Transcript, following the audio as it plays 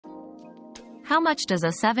How much does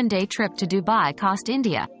a 7-day trip to Dubai cost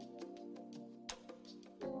India?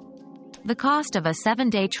 The cost of a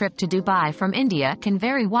 7-day trip to Dubai from India can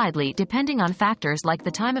vary widely depending on factors like the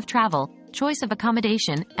time of travel, choice of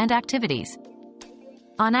accommodation, and activities.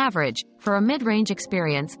 On average, for a mid-range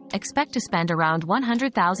experience, expect to spend around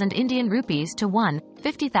 100,000 Indian rupees to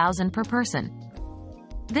 50,000 per person.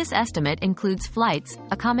 This estimate includes flights,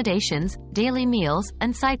 accommodations, daily meals,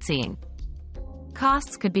 and sightseeing.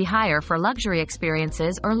 Costs could be higher for luxury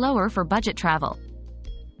experiences or lower for budget travel.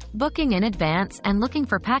 Booking in advance and looking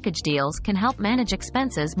for package deals can help manage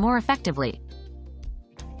expenses more effectively.